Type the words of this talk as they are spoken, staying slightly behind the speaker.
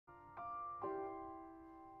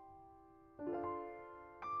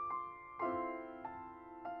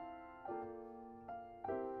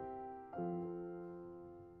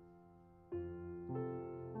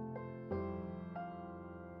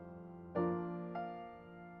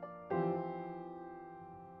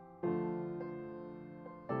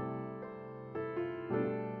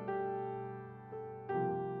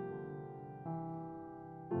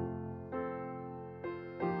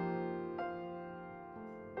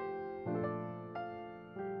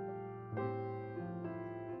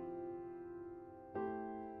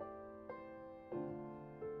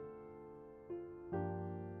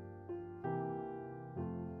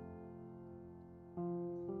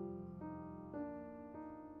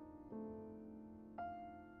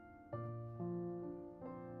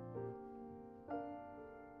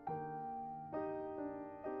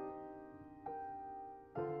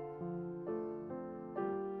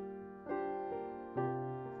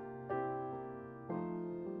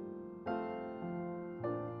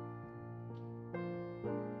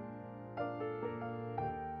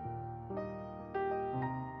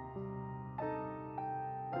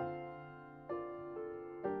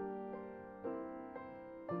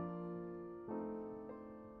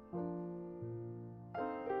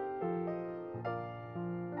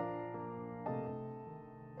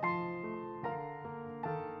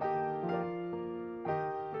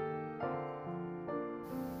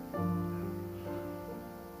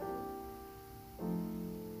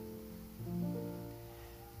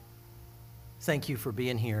Thank you for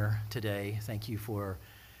being here today. Thank you for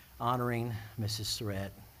honoring Mrs.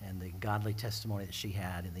 Surrett and the godly testimony that she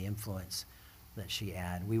had and the influence that she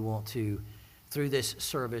had. We want to, through this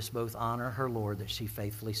service, both honor her Lord that she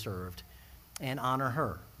faithfully served and honor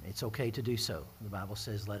her. It's okay to do so. The Bible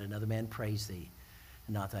says, let another man praise thee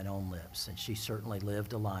and not thine own lips. And she certainly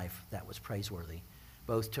lived a life that was praiseworthy,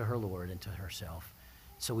 both to her Lord and to herself.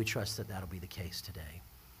 So we trust that that'll be the case today.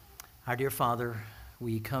 Our dear Father,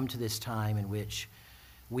 we come to this time in which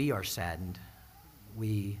we are saddened.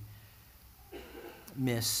 We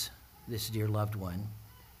miss this dear loved one.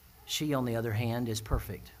 She, on the other hand, is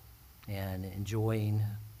perfect and enjoying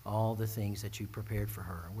all the things that you prepared for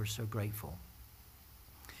her. We're so grateful.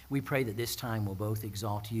 We pray that this time will both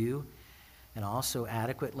exalt you and also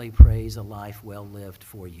adequately praise a life well lived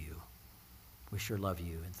for you. We sure love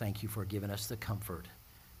you and thank you for giving us the comfort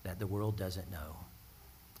that the world doesn't know.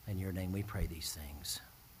 In your name we pray these things.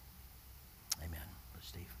 Amen.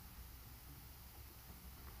 Steve.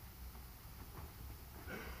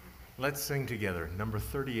 Let's sing together. Number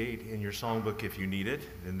 38 in your songbook if you need it,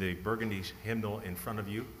 in the burgundy hymnal in front of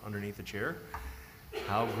you underneath the chair.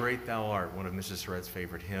 How Great Thou Art, one of Mrs. Surrett's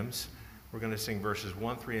favorite hymns. We're going to sing verses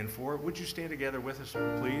 1, 3, and 4. Would you stand together with us,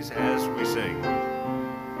 please, as we sing?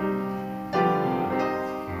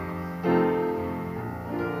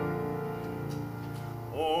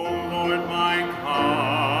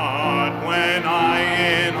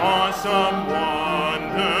 Some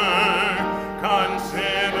wonder,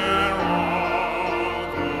 consider all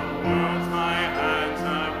the worlds my hands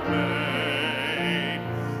have made.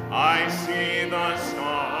 I see the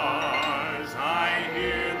stars, I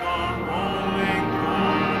hear the rolling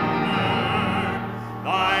thunder,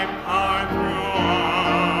 thy power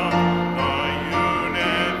throughout the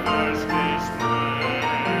universe displayed.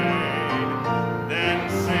 Then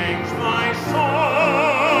sings my soul.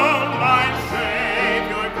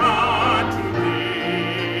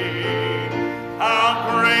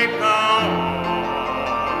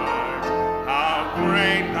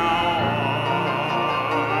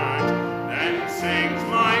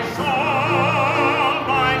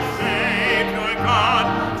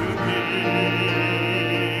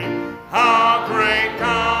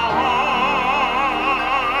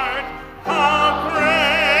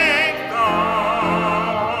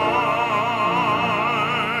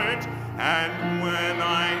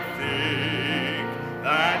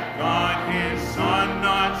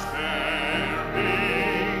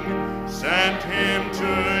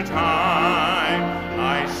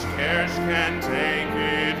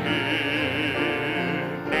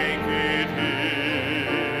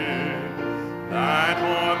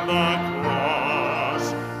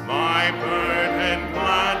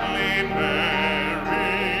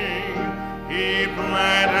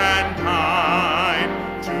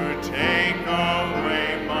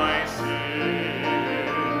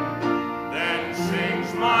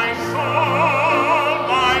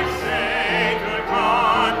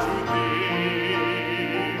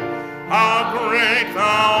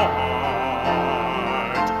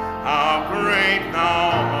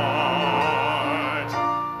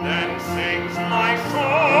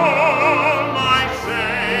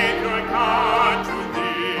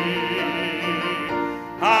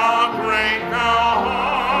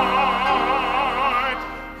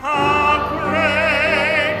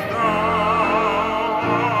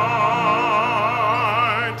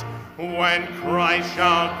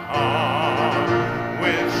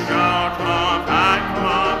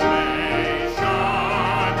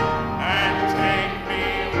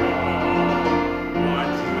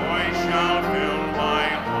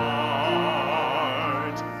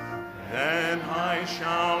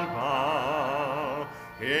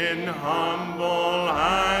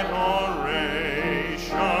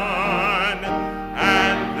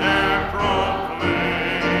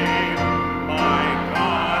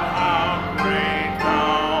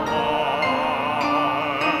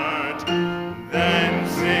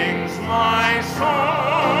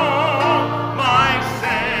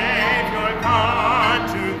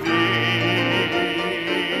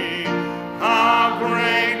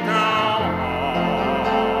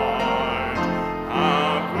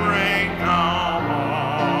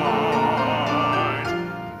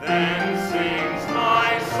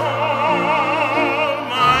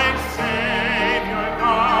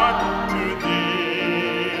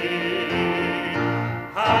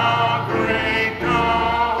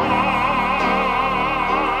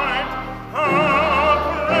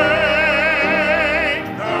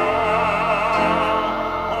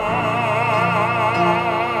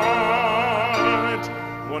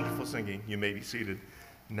 Seated.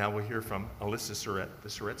 Now we'll hear from Alyssa Surrett, the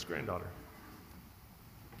Surrett's granddaughter.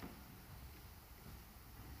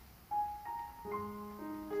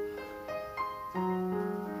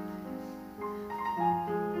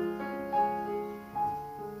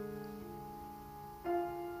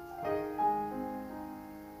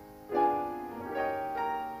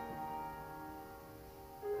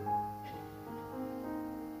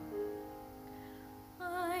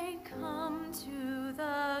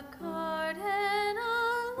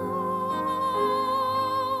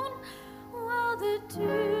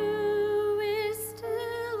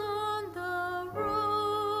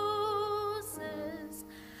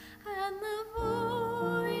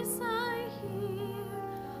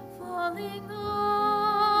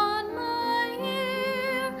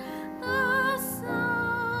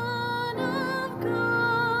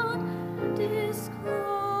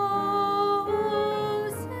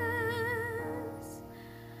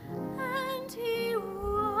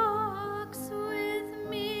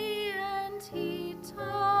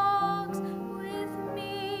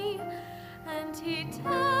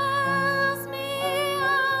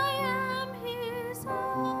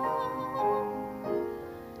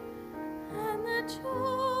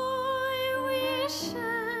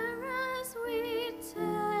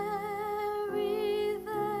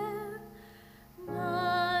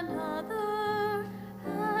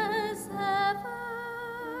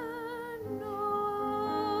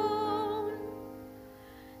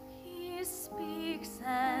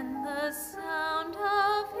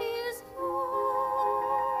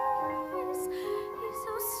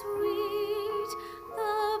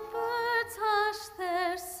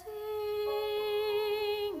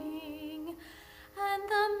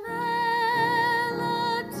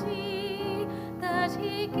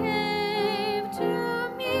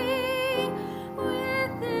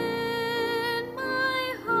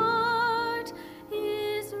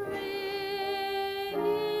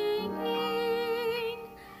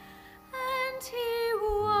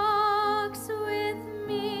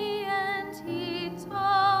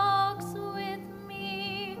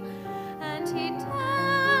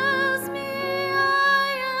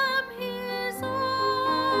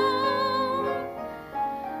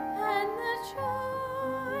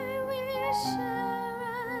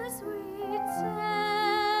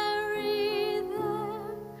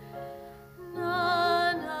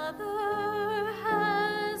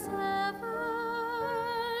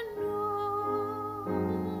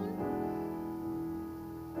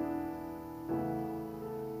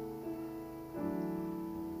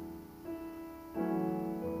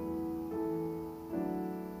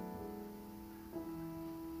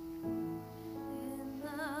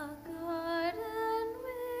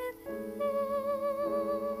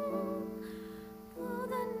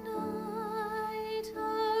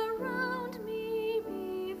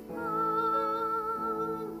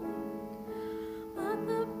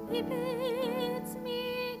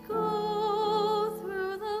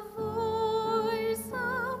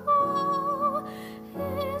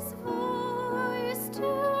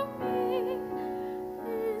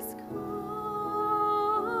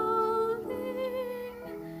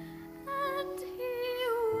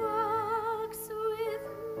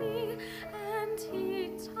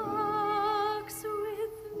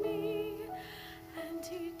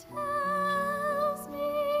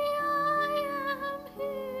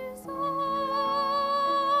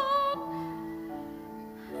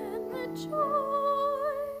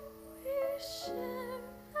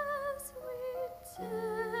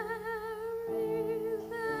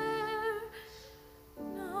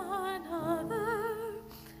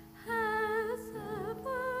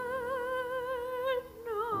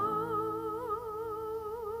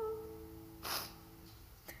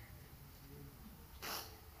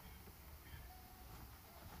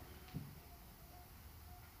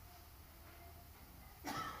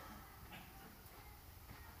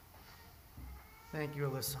 Thank you,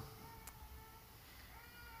 Alyssa.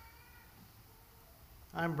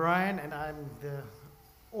 I'm Brian, and I'm the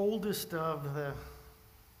oldest of the...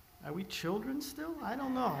 Are we children still? I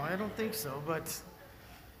don't know. I don't think so, but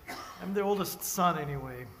I'm the oldest son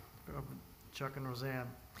anyway of Chuck and Rosanne.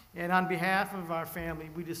 And on behalf of our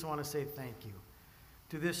family, we just want to say thank you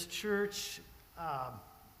to this church.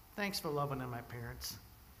 Thanks for loving on my parents.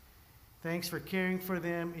 Thanks for caring for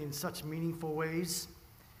them in such meaningful ways.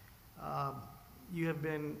 You have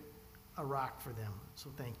been a rock for them, so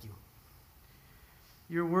thank you.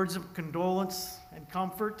 Your words of condolence and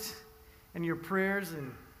comfort and your prayers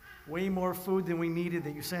and way more food than we needed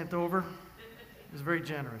that you sent over was very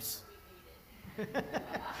generous.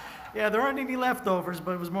 Yeah, there aren't any leftovers,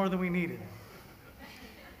 but it was more than we needed.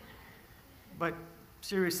 But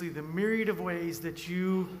seriously, the myriad of ways that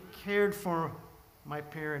you cared for my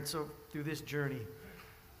parents through this journey,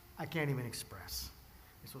 I can't even express.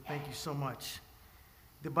 So thank you so much.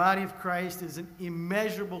 The body of Christ is an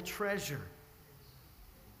immeasurable treasure.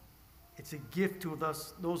 It's a gift to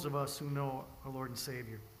those of us who know our Lord and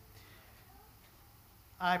Savior.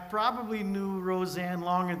 I probably knew Rosanne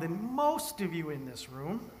longer than most of you in this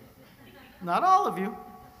room. Not all of you.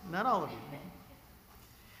 Not all of you.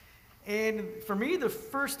 And for me, the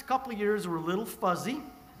first couple of years were a little fuzzy.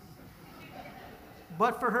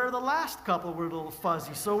 But for her, the last couple were a little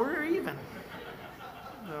fuzzy, so we're even.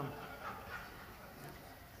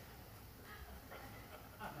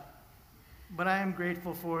 But I am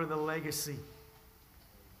grateful for the legacy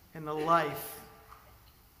and the life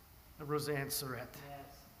of Rosanne Surrett.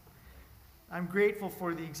 Yes. I'm grateful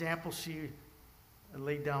for the example she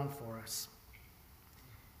laid down for us.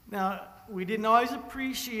 Now, we didn't always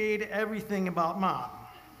appreciate everything about Mom.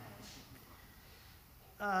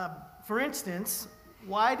 For instance,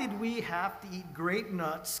 why did we have to eat grape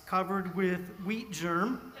nuts covered with wheat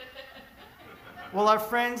germ while our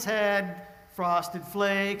friends had Frosted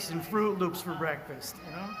Flakes and Fruit Loops for breakfast,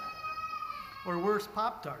 you know? Or worse,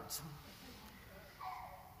 Pop-Tarts.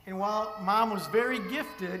 And while Mom was very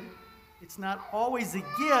gifted, it's not always a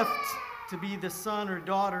gift to be the son or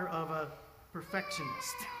daughter of a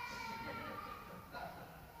perfectionist.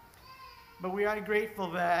 But we are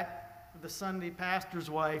grateful that the Sunday pastor's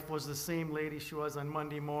wife was the same lady she was on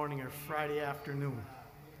Monday morning or Friday afternoon.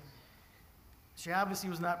 She obviously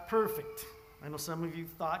was not perfect. I know some of you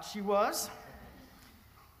thought she was,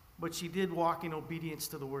 but she did walk in obedience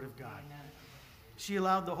to the Word of God. She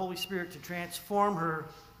allowed the Holy Spirit to transform her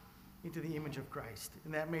into the image of Christ,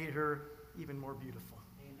 and that made her even more beautiful.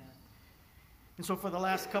 Amen. And so for the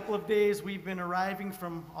last couple of days, we've been arriving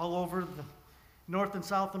from all over the North and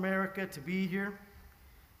South America to be here.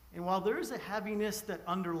 And while there is a heaviness that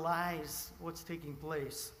underlies what's taking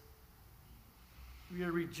place, we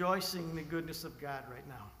are rejoicing in the goodness of God right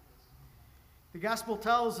now. The gospel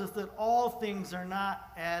tells us that all things are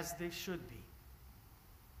not as they should be.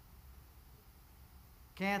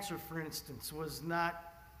 Cancer, for instance, was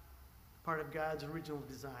not part of God's original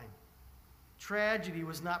design. Tragedy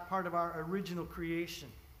was not part of our original creation.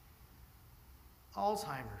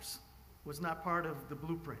 Alzheimer's was not part of the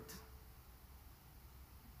blueprint.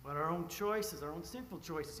 But our own choices, our own sinful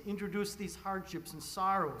choices, introduced these hardships and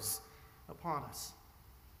sorrows upon us.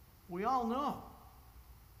 We all know,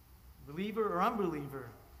 believer or unbeliever,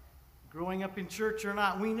 growing up in church or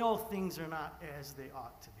not, we know things are not as they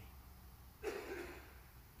ought to be.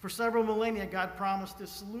 For several millennia, God promised a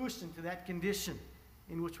solution to that condition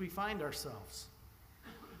in which we find ourselves.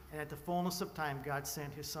 And at the fullness of time, God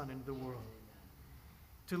sent his Son into the world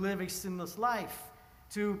to live a sinless life,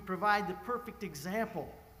 to provide the perfect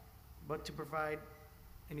example, but to provide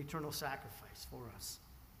an eternal sacrifice for us.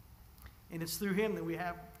 And it's through him that we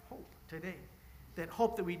have hope today, that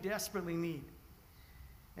hope that we desperately need.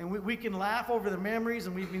 And we can laugh over the memories,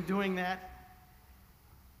 and we've been doing that,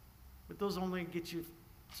 but those only get you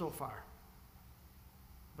so far.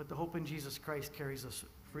 But the hope in Jesus Christ carries us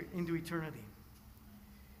into eternity.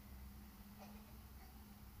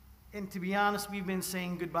 And to be honest, we've been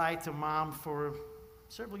saying goodbye to Mom for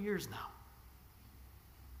several years now.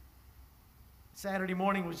 Saturday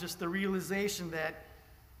morning was just the realization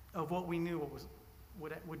of what we knew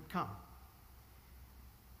would come.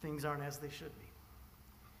 Things aren't as they should be.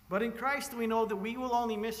 But in Christ, we know that we will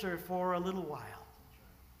only miss her for a little while.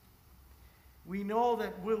 We know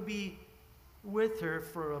that we'll be with her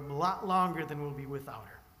for a lot longer than we'll be without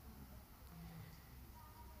her.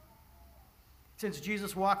 Since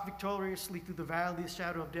Jesus walked victoriously through the valley of the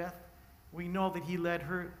shadow of death, we know that he led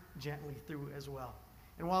her gently through as well.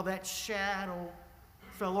 And while that shadow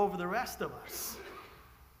fell over the rest of us,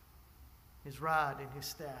 his rod and his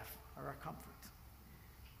staff are our comfort.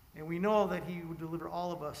 And we know that he would deliver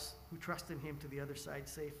all of us who trust in him to the other side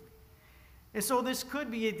safely. And so this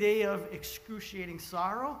could be a day of excruciating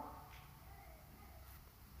sorrow,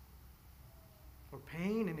 or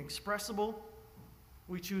pain inexpressible.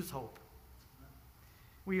 We choose hope.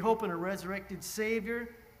 We hope in a resurrected Savior,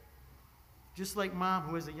 just like Mom,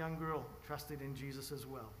 who as a young girl trusted in Jesus as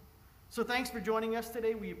well. So thanks for joining us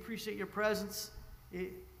today. We appreciate your presence.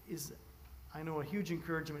 It is, I know, a huge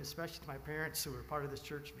encouragement, especially to my parents who were part of this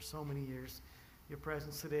church for so many years. Your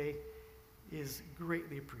presence today is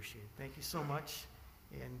greatly appreciated. Thank you so much.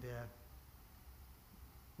 And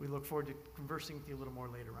we look forward to conversing with you a little more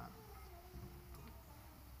later on.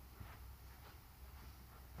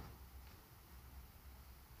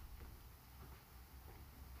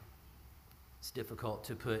 It's difficult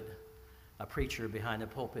to put a preacher behind a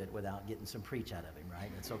pulpit without getting some preach out of him,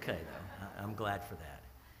 right? It's okay, though. I'm glad for that.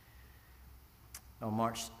 On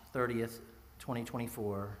March 30th,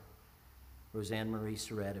 2024, Rosanne Marie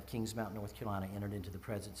Surrett of Kings Mountain, North Carolina, entered into the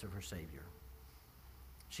presence of her Savior.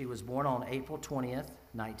 She was born on April 20th,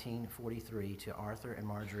 1943, to Arthur and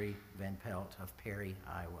Marjorie Van Pelt of Perry,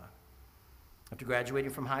 Iowa. After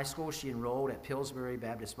graduating from high school, she enrolled at Pillsbury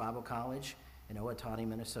Baptist Bible College in Owatonna,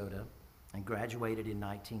 Minnesota, and graduated in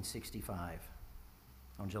 1965.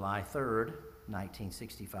 On July 3rd,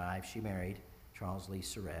 1965, she married Charles Lee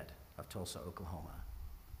Surrett of Tulsa, Oklahoma.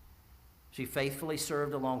 She faithfully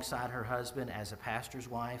served alongside her husband as a pastor's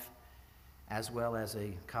wife, as well as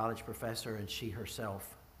a college professor, and she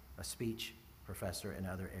herself a speech professor in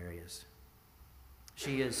other areas.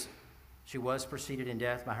 She was preceded in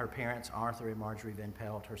death by her parents, Arthur and Marjorie Van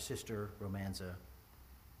Pelt, her sister, Romanza.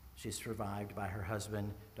 She is survived by her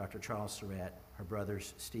husband, Dr. Charles Surrett, her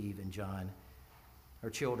brothers, Steve and John, her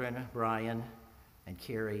children, Brian and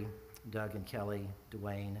Carrie, Doug and Kelly,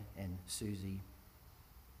 Dwayne and Susie,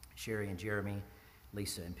 Sherry and Jeremy,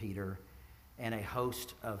 Lisa and Peter, and a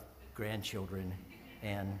host of grandchildren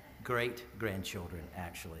and great-grandchildren,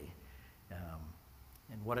 actually.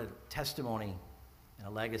 And what a testimony and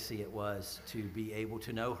a legacy it was to be able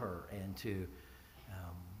to know her and to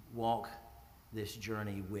walk this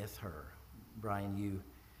journey with her. Brian, you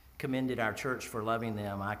commended our church for loving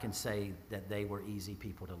them. I can say that they were easy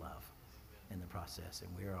people to love in the process,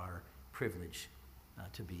 and we are privileged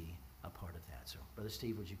to be a part of that. So, Brother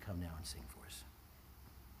Steve, would you come now and sing for us?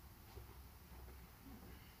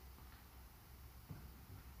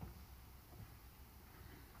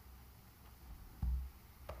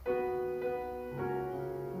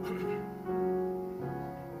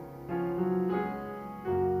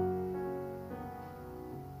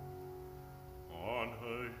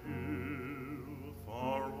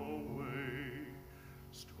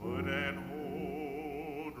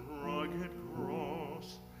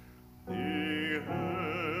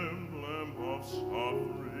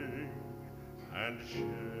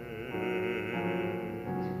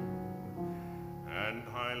 And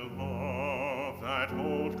I love that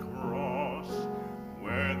old cross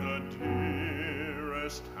where the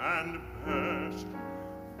dearest and best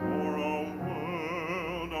for a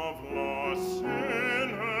world of lost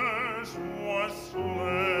sinners was slain.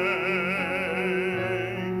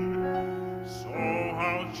 So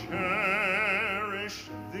I'll cherish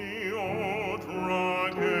the old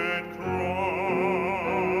rugged cross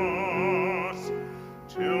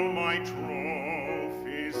till my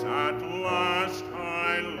trophies at last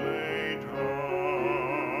I lay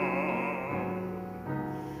down.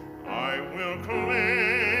 I will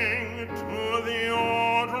cling to the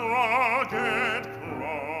old rugged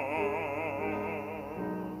cross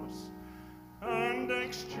and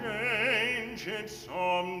exchange it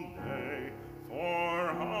someday for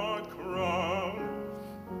a crown.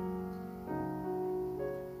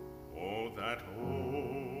 Oh, that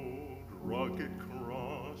old rugged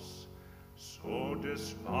cross, so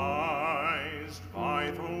despised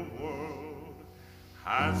by the world,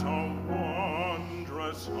 has a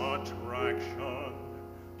wondrous attraction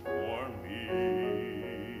for me.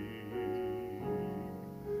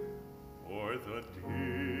 For the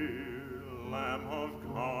dear Lamb of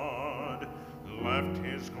God left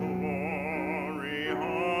his glory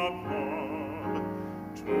above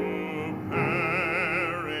to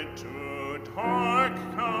bear it to dark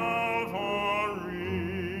Calvary.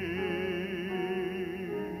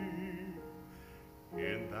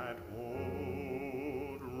 In that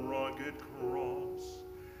old rugged cross,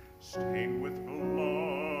 stained with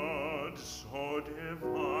blood so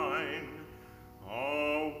divine,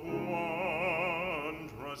 a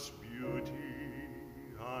wondrous beauty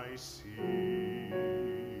I see.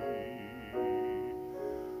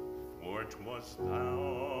 For 'twas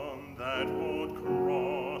on that old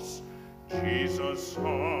cross Jesus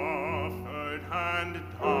suffered and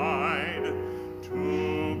died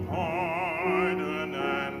to pardon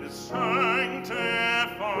and sanctify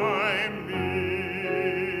me.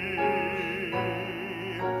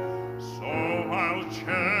 So I'll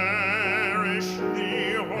cherish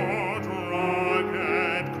the old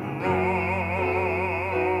rugged cross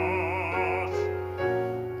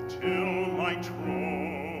till my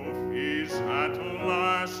trophies at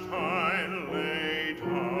last I lay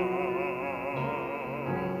down.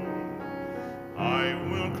 I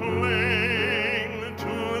will cling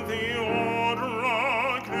to the old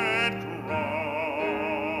rugged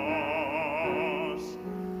cross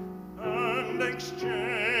and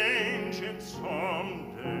exchange it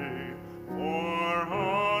someday for a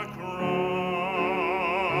crown.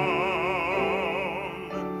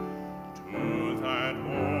 To that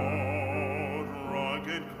old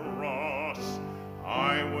rugged cross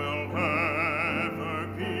I will ever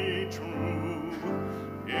be true,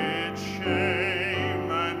 its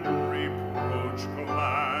shame and reproach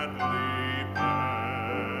gladly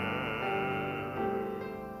bear.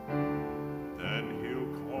 Then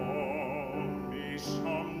he'll call me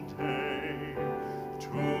someday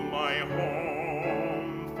to my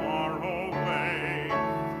home far away,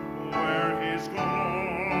 where his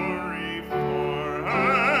glory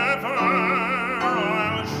forever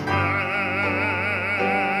I'll share.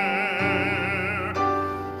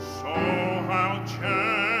 So I'll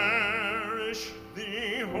cherish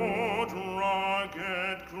the old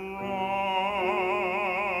rugged cross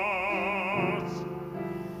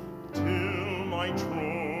till my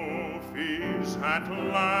trophies at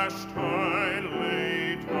last I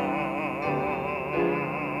lay down.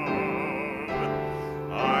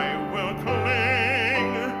 I will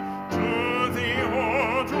cling to the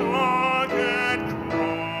old rugged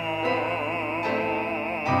cross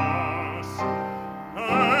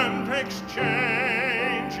and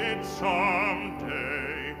exchange it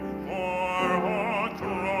someday for a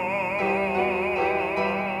crown,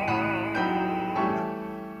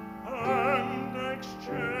 and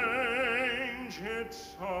exchange it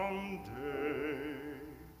someday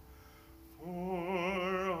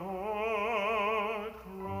for a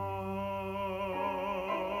crown.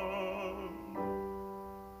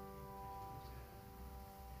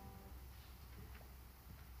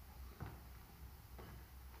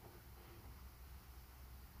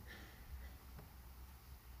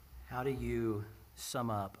 How do you sum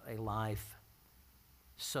up a life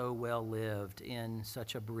so well lived in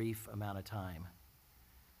such a brief amount of time?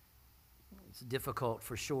 It's difficult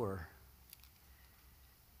for sure.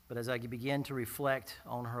 But as I begin to reflect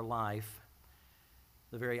on her life,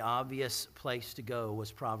 the very obvious place to go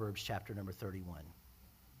was Proverbs chapter number 31.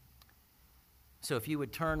 So if you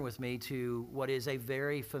would turn with me to what is a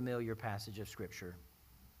very familiar passage of Scripture.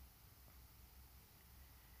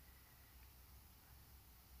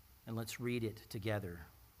 And let's read it together,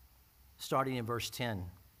 starting in verse 10.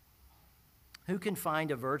 Who can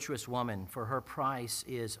find a virtuous woman, for her price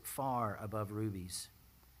is far above rubies?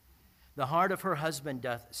 The heart of her husband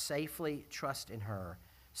doth safely trust in her,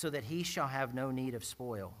 so that he shall have no need of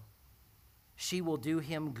spoil. She will do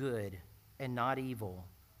him good and not evil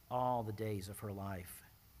all the days of her life.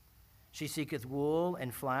 She seeketh wool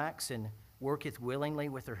and flax, and worketh willingly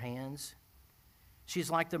with her hands. She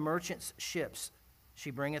is like the merchant's ships.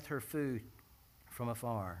 She bringeth her food from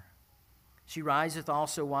afar. She riseth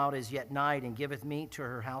also while it is yet night, and giveth meat to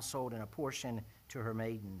her household, and a portion to her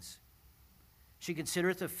maidens. She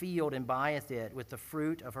considereth a field, and buyeth it. With the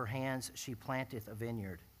fruit of her hands she planteth a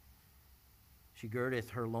vineyard. She girdeth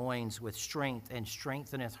her loins with strength, and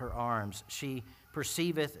strengtheneth her arms. She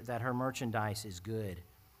perceiveth that her merchandise is good.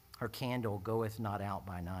 Her candle goeth not out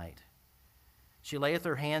by night. She layeth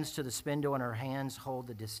her hands to the spindle, and her hands hold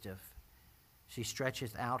the distaff. She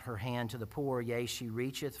stretcheth out her hand to the poor, yea, she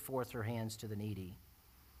reacheth forth her hands to the needy.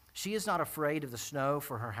 She is not afraid of the snow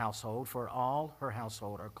for her household, for all her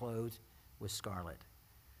household are clothed with scarlet.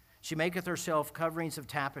 She maketh herself coverings of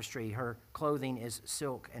tapestry, her clothing is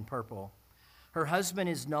silk and purple. Her husband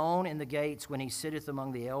is known in the gates when he sitteth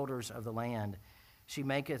among the elders of the land. She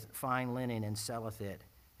maketh fine linen and selleth it,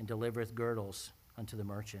 and delivereth girdles unto the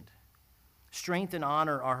merchant. Strength and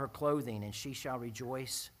honor are her clothing, and she shall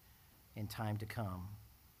rejoice in time to come.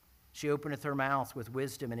 She openeth her mouth with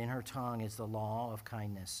wisdom, and in her tongue is the law of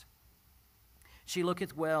kindness. She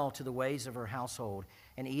looketh well to the ways of her household,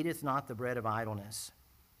 and eateth not the bread of idleness.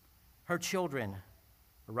 Her children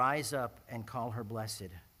rise up and call her blessed,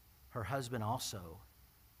 her husband also,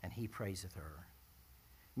 and he praiseth her.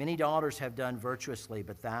 Many daughters have done virtuously,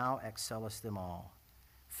 but thou excellest them all.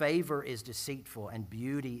 Favor is deceitful, and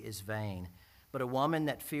beauty is vain, But a woman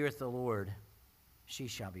that feareth the Lord, she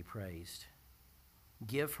shall be praised.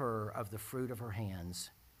 Give her of the fruit of her hands,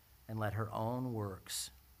 and let her own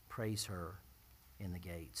works praise her in the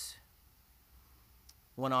gates.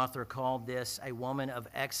 One author called this a woman of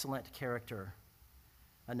excellent character.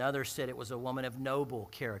 Another said it was a woman of noble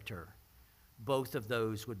character. Both of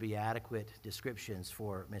those would be adequate descriptions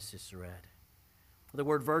for Mrs. Surrett. The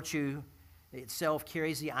word virtue itself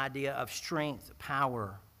carries the idea of strength,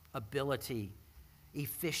 power, ability,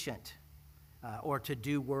 efficient, or to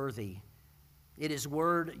do worthy. It is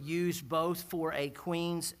word used both for a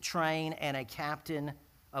queen's train and a captain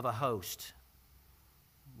of a host.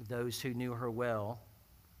 Those who knew her well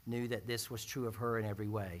knew that this was true of her in every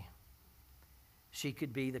way. She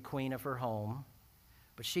could be the queen of her home,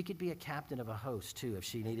 but she could be a captain of a host too if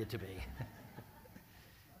she needed to be.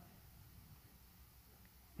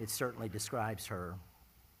 It certainly describes her.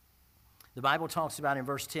 The Bible talks about in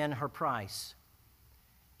verse 10 her price.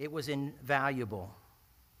 It was invaluable.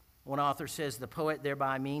 One author says the poet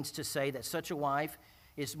thereby means to say that such a wife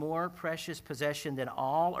is more precious possession than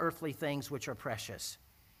all earthly things which are precious,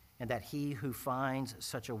 and that he who finds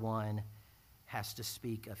such a one has to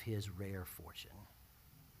speak of his rare fortune.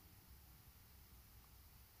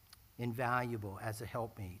 Invaluable as a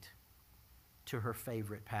helpmeet to her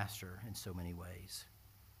favorite pastor in so many ways.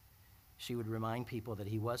 She would remind people that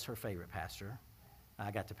he was her favorite pastor.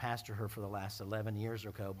 I got to pastor her for the last 11 years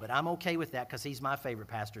or so, but I'm okay with that because he's my favorite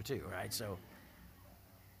pastor too, right? So,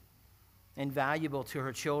 invaluable to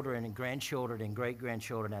her children and grandchildren and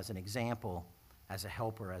great-grandchildren as an example, as a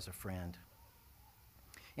helper, as a friend.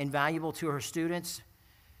 Invaluable to her students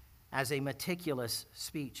as a meticulous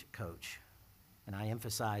speech coach, and I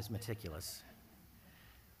emphasize meticulous.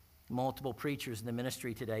 Multiple preachers in the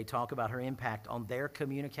ministry today talk about her impact on their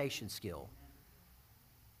communication skill.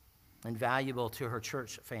 Invaluable to her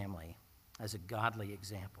church family as a godly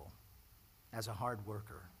example, as a hard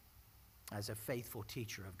worker, as a faithful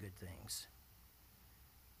teacher of good things.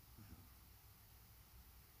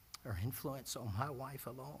 Her influence on my wife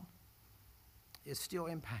alone is still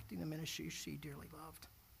impacting the ministry she dearly loved.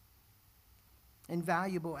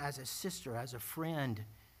 Invaluable as a sister, as a friend,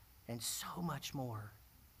 and so much more.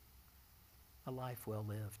 A life well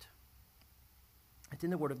lived. And then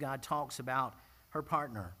the Word of God talks about her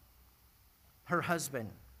partner, her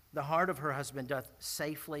husband. The heart of her husband doth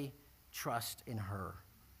safely trust in her.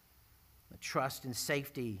 The trust and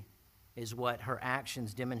safety is what her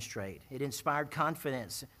actions demonstrate. It inspired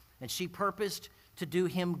confidence, and she purposed to do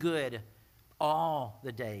him good all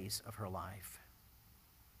the days of her life.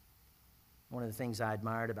 One of the things I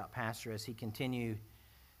admired about Pastor as he continued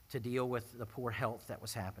to deal with the poor health that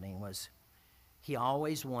was happening was he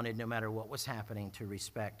always wanted, no matter what was happening, to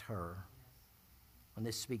respect her. And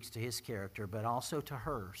this speaks to his character, but also to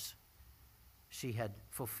hers. She had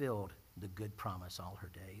fulfilled the good promise all her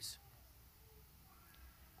days.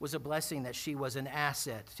 It was a blessing that she was an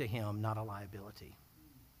asset to him, not a liability.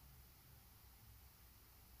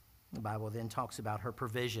 The Bible then talks about her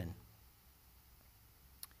provision.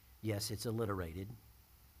 Yes, it's alliterated.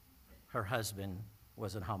 Her husband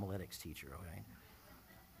was a homiletics teacher, okay?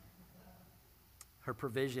 Her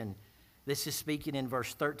provision, this is speaking in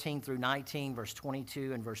verse 13 through 19, verse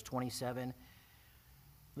 22 and verse 27.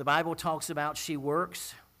 The Bible talks about she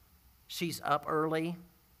works, she's up early,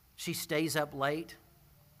 she stays up late,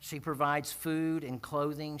 she provides food and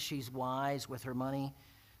clothing, she's wise with her money.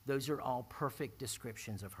 Those are all perfect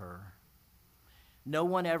descriptions of her. No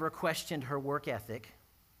one ever questioned her work ethic.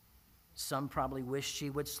 Some probably wish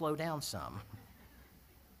she would slow down some.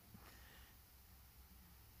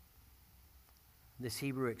 This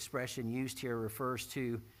Hebrew expression used here refers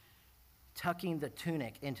to tucking the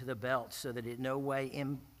tunic into the belt so that it no way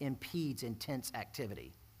impedes intense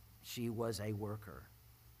activity. She was a worker.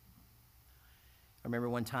 I remember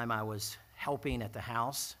one time I was helping at the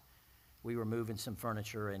house. We were moving some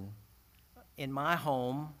furniture, and in my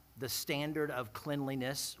home, the standard of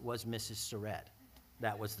cleanliness was Mrs. Surrett.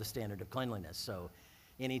 That was the standard of cleanliness. So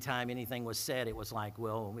anytime anything was said, it was like,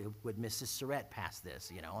 well, would Mrs. Surrett pass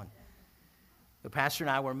this, you know? And the pastor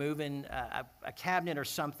and I were moving a cabinet or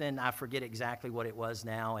something. I forget exactly what it was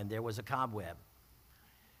now, and there was a cobweb,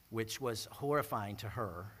 which was horrifying to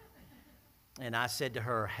her. And I said to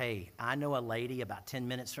her, hey, I know a lady about 10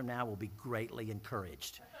 minutes from now will be greatly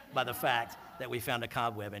encouraged by the fact that we found a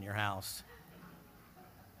cobweb in your house.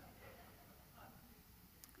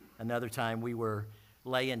 Another time we were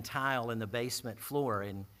laying tile in the basement floor,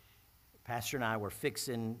 and Pastor and I were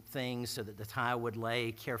fixing things so that the tile would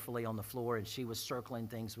lay carefully on the floor, and she was circling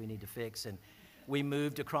things we need to fix. And we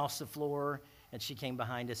moved across the floor, and she came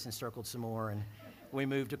behind us and circled some more. And We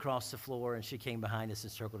moved across the floor, and she came behind us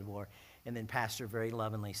and circled more. And then Pastor very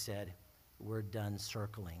lovingly said, "We're done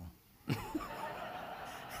circling."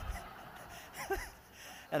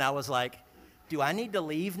 And I was like, do I need to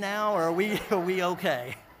leave now, or are we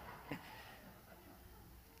okay?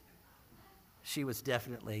 She was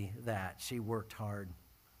definitely that. She worked hard.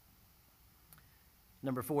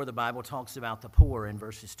 Number 4, the Bible talks about the poor in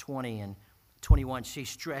verses 20 and 21. She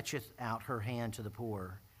stretcheth out her hand to the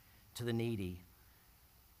poor, to the needy.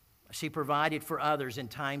 She provided for others in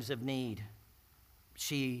times of need.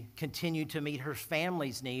 She continued to meet her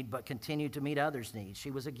family's need, but continued to meet others' needs.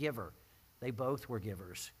 She was a giver. They both were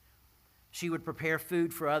givers. She would prepare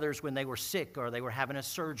food for others when they were sick, or they were having a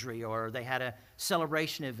surgery, or they had a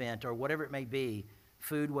celebration event, or whatever it may be.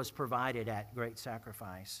 Food was provided at great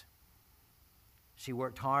sacrifice. She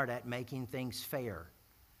worked hard at making things fair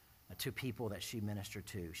to people that she ministered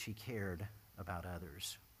to. She cared about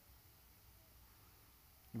others.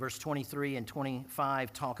 Verse 23 and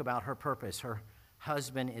 25 talk about her purpose. Her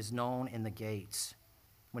husband is known in the gates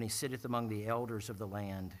when he sitteth among the elders of the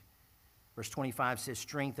land. Verse 25 says,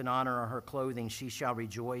 strength and honor are her clothing. She shall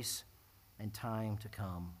rejoice in time to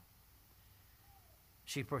come.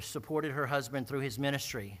 She supported her husband through his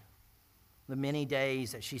ministry, the many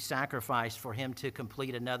days that she sacrificed for him to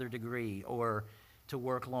complete another degree or to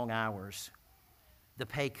work long hours, the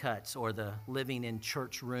pay cuts or the living in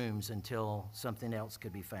church rooms until something else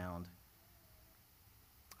could be found.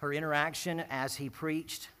 Her interaction as he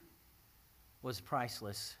preached was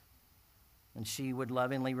priceless. And she would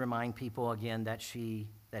lovingly remind people again that he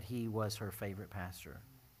was her favorite pastor.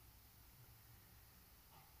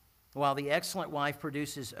 While the excellent wife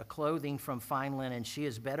produces a clothing from fine linen, she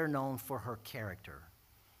is better known for her character.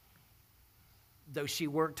 Though she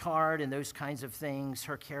worked hard and those kinds of things,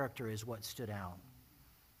 her character is what stood out.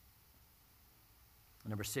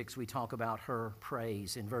 Number 6, we talk about her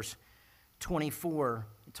praise. In verse 24,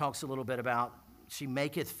 it talks a little bit about she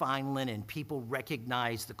maketh fine linen. People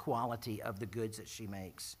recognize the quality of the goods that she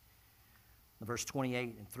makes. Verse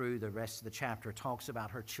 28 and through the rest of the chapter talks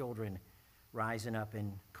about her children rising up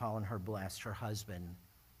and calling her blessed, her husband,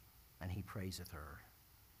 and he praiseth her.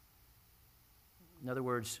 In other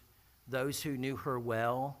words, those who knew her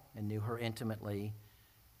well and knew her intimately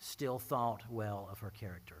still thought well of her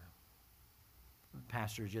character. The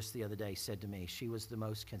pastor just the other day said to me, she was the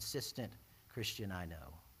most consistent Christian I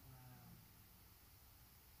know.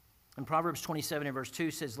 And Proverbs 27 and verse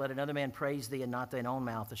 2 says, let another man praise thee and not thine own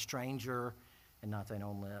mouth, a stranger and not thine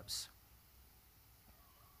own lips.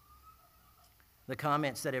 The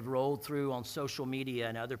comments that have rolled through on social media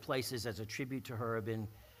and other places as a tribute to her have been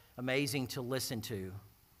amazing to listen to.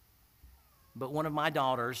 But one of my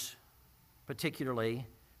daughters, particularly,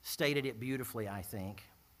 stated it beautifully, I think.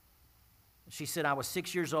 She said, I was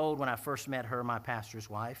 6 years old when I first met her, my pastor's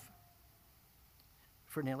wife.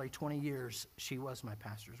 For nearly 20 years, she was my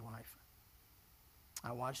pastor's wife.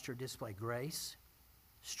 I watched her display grace,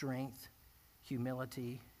 strength,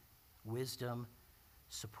 humility, wisdom,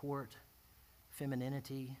 support,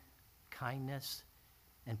 femininity, kindness,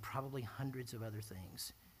 and probably hundreds of other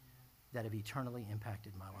things that have eternally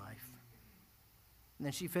impacted my life. And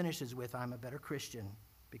then she finishes with, I'm a better Christian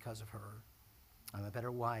because of her. I'm a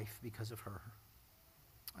better wife because of her.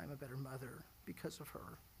 I'm a better mother because of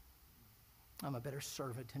her. I'm a better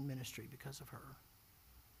servant in ministry because of her.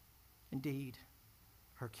 Indeed,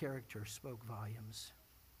 her character spoke volumes.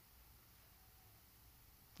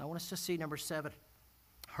 I want us to see number 7,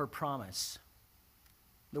 her promise.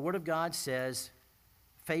 The Word of God says,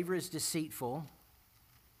 favor is deceitful,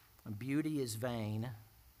 and beauty is vain,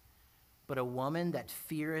 but a woman that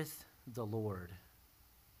feareth the Lord,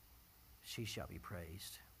 she shall be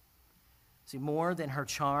praised. See, more than her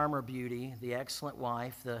charm or beauty, the excellent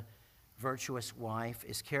wife, the virtuous wife,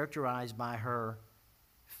 is characterized by her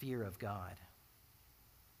fear of God.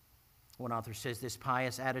 One author says this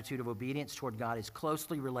pious attitude of obedience toward God is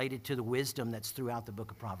closely related to the wisdom that's throughout the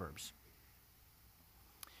book of Proverbs.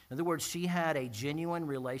 In other words, she had a genuine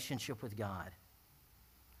relationship with God.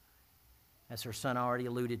 As her son already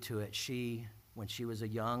alluded to it, when she was a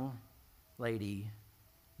young lady,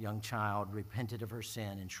 young child, repented of her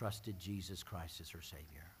sin and trusted Jesus Christ as her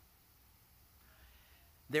Savior.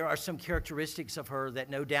 There are some characteristics of her that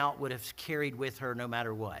no doubt would have carried with her no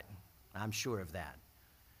matter what. I'm sure of that.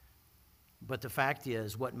 But the fact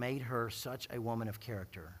is, what made her such a woman of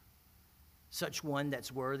character, such one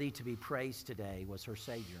that's worthy to be praised today, was her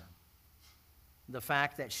Savior. The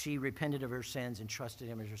fact that she repented of her sins and trusted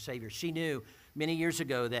him as her Savior. She knew many years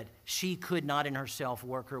ago that she could not in herself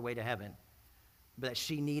work her way to heaven, but that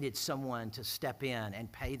she needed someone to step in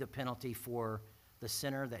and pay the penalty for the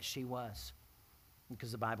sinner that she was.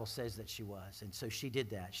 because the Bible says that she was. And so she did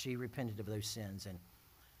that. She repented of those sins and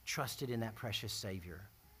trusted in that precious Savior.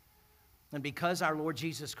 And because our Lord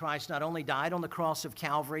Jesus Christ not only died on the cross of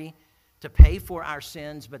Calvary to pay for our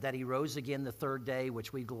sins, but that he rose again the third day,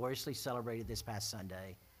 which we gloriously celebrated this past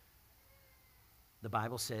Sunday, the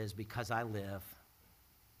Bible says, because I live,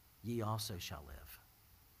 ye also shall live.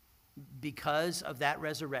 Because of that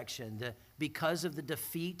resurrection, because of the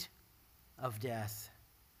defeat of death,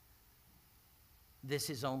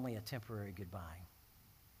 this is only a temporary goodbye.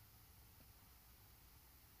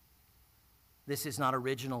 This is not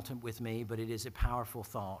original with me, but it is a powerful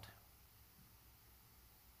thought.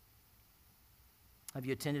 Have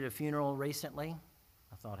you attended a funeral recently?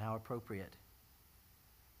 I thought, how appropriate.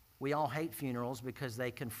 We all hate funerals because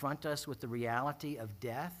they confront us with the reality of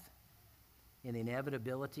death and the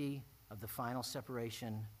inevitability of the final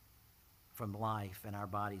separation from life and our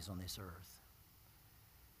bodies on this earth.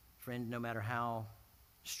 Friend, no matter how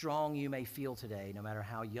strong you may feel today, no matter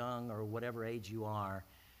how young or whatever age you are,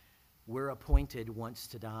 we're appointed once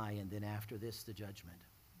to die, and then after this, the judgment.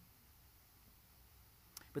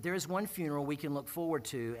 But there is one funeral we can look forward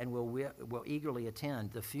to and will eagerly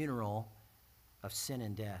attend, the funeral of sin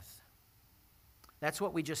and death. That's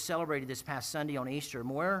what we just celebrated this past Sunday on Easter.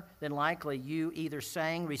 More than likely, you either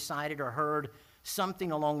sang, recited, or heard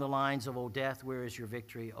something along the lines of, "O death, where is your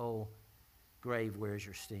victory? O grave, where is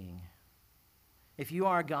your sting?" If you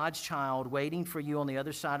are God's child, waiting for you on the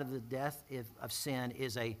other side of the death of sin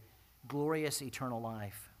is a glorious eternal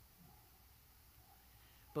life.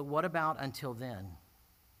 But what about until then?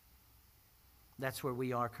 That's where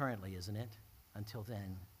we are currently, isn't it? Until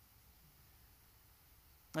then.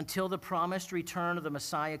 Until the promised return of the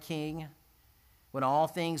Messiah King, when all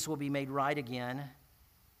things will be made right again,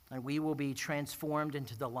 and we will be transformed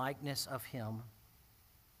into the likeness of him.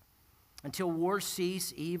 Until wars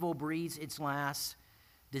cease, evil breathes its last,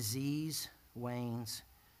 disease wanes,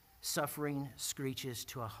 suffering screeches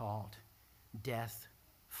to a halt, death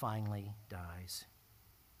finally dies.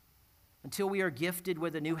 Until we are gifted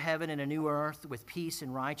with a new heaven and a new earth, with peace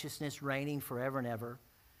and righteousness reigning forever and ever.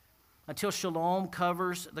 Until shalom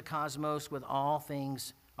covers the cosmos with all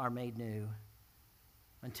things are made new.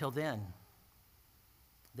 Until then,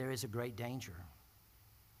 there is a great danger.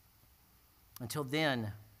 Until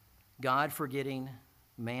then, God forgetting,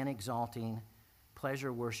 man exalting,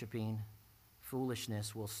 pleasure worshiping,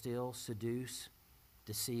 foolishness will still seduce,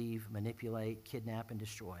 deceive, manipulate, kidnap, and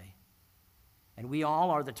destroy. And we all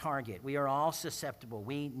are the target. We are all susceptible.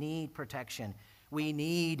 We need protection. We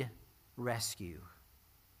need rescue.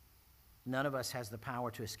 None of us has the power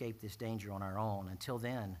to escape this danger on our own. Until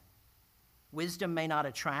then, wisdom may not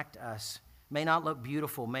attract us, may not look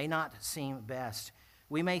beautiful, may not seem best.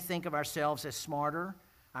 We may think of ourselves as smarter,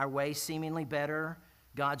 our ways seemingly better,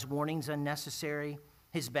 God's warnings unnecessary,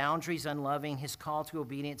 his boundaries unloving, his call to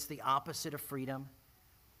obedience the opposite of freedom.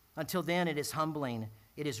 Until then, it is humbling,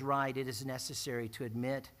 it is right, it is necessary to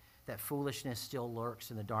admit that foolishness still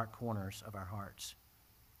lurks in the dark corners of our hearts,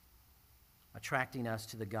 attracting us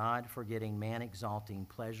to the God-forgetting, man-exalting,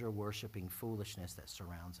 pleasure-worshiping foolishness that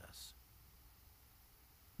surrounds us.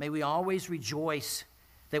 May we always rejoice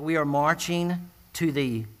that we are marching to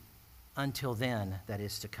the until then that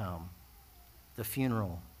is to come, the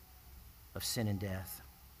funeral of sin and death.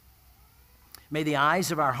 May the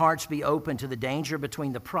eyes of our hearts be open to the danger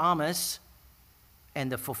between the promise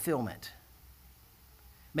and the fulfillment.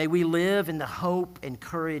 May we live in the hope and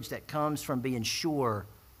courage that comes from being sure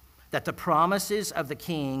that the promises of the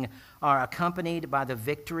King are accompanied by the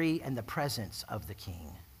victory and the presence of the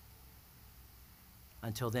King.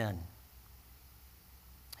 Until then,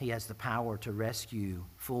 he has the power to rescue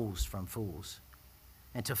fools from fools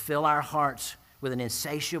and to fill our hearts with an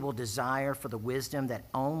insatiable desire for the wisdom that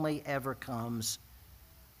only ever comes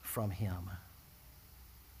from him.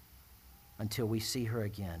 Until we see her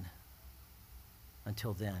again.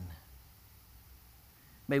 Until then,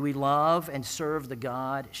 may we love and serve the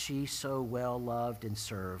God she so well loved and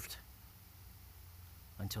served.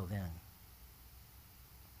 Until then.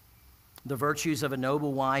 The virtues of a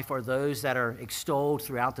noble wife are those that are extolled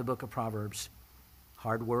throughout the book of Proverbs.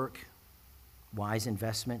 Hard work, wise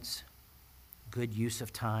investments, good use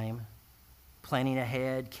of time, planning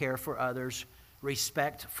ahead, care for others,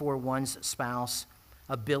 respect for one's spouse,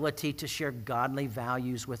 ability to share godly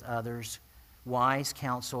values with others, wise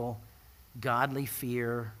counsel, godly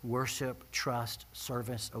fear, worship, trust,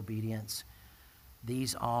 service, obedience.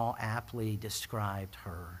 These all aptly described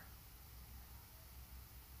her.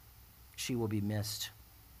 She will be missed.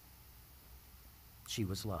 She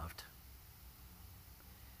was loved.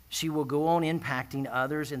 She will go on impacting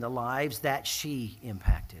others in the lives that she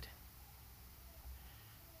impacted.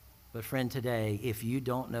 But friend, today, if you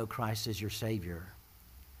don't know Christ as your Savior,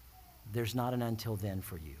 there's not an until then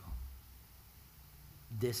for you.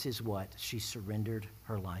 This is what she surrendered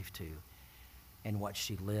her life to and what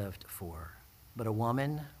she lived for. But a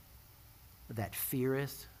woman that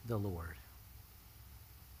feareth the Lord,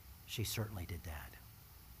 she certainly did that.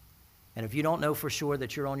 And if you don't know for sure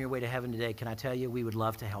that you're on your way to heaven today, can I tell you, we would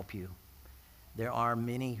love to help you. There are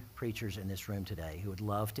many preachers in this room today who would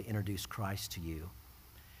love to introduce Christ to you.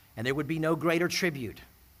 And there would be no greater tribute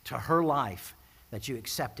to her life that you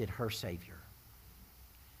accepted her Savior.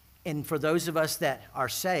 And for those of us that are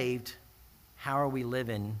saved, how are we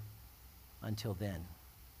living until then?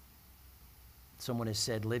 Someone has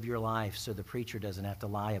said, live your life so the preacher doesn't have to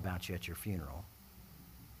lie about you at your funeral.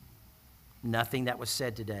 Nothing that was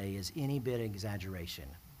said today is any bit of exaggeration.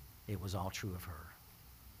 It was all true of her.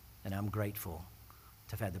 And I'm grateful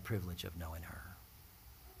to have had the privilege of knowing her.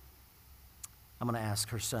 I'm going to ask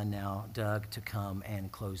her son now, Doug, to come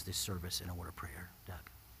and close this service in a word of prayer. Doug.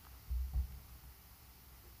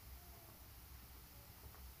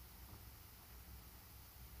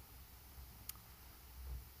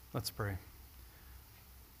 Let's pray.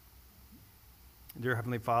 Dear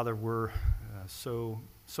Heavenly Father, we're so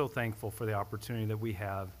thankful for the opportunity that we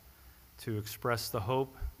have to express the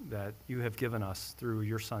hope that you have given us through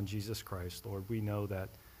your Son, Jesus Christ. Lord, we know that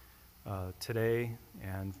today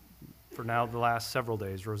and for now the last several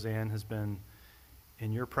days, Rosanne has been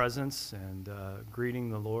in your presence and greeting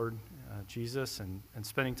the Lord Jesus and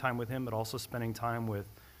spending time with him, but also spending time with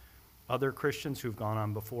other Christians who've gone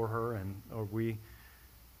on before her. And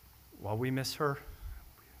while we miss her,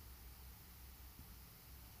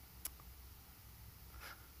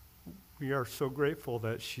 we are so grateful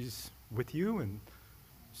that she's with you and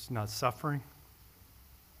she's not suffering.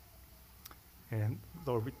 And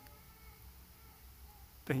Lord, we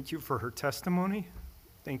thank you for her testimony.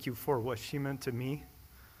 Thank you for what she meant to me.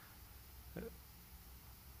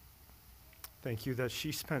 Thank you that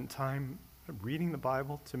she spent time reading the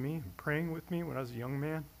Bible to me and praying with me when I was a young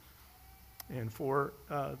man. And for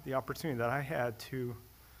the opportunity that I had to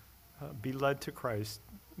be led to Christ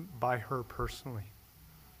by her personally.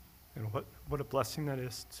 And what a blessing that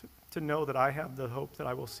is to know that I have the hope that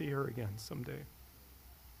I will see her again someday.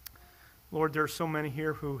 Lord, there are so many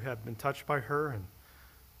here who have been touched by her,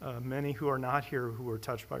 and many who are not here who were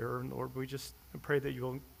touched by her. And Lord, we just pray that you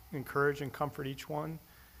will encourage and comfort each one.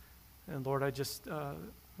 And Lord, I just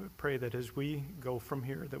pray that as we go from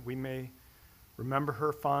here, that we may remember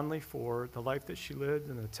her fondly for the life that she lived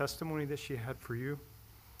and the testimony that she had for you.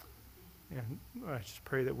 And I just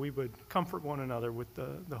pray that we would comfort one another with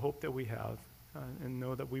the hope that we have and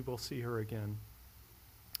know that we will see her again.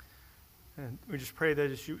 And we just pray that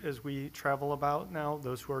as we travel about now,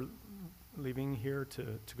 those who are leaving here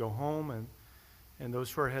to go home and those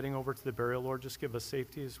who are heading over to the burial, Lord, just give us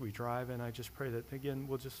safety as we drive. And I just pray that, again,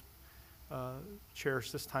 we'll just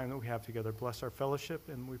cherish this time that we have together. Bless our fellowship,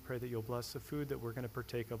 and we pray that you'll bless the food that we're going to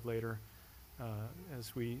partake of later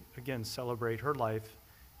as we, again, celebrate her life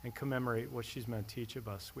and commemorate what she's meant to each of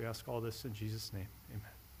us. We ask all this in Jesus' name. Amen.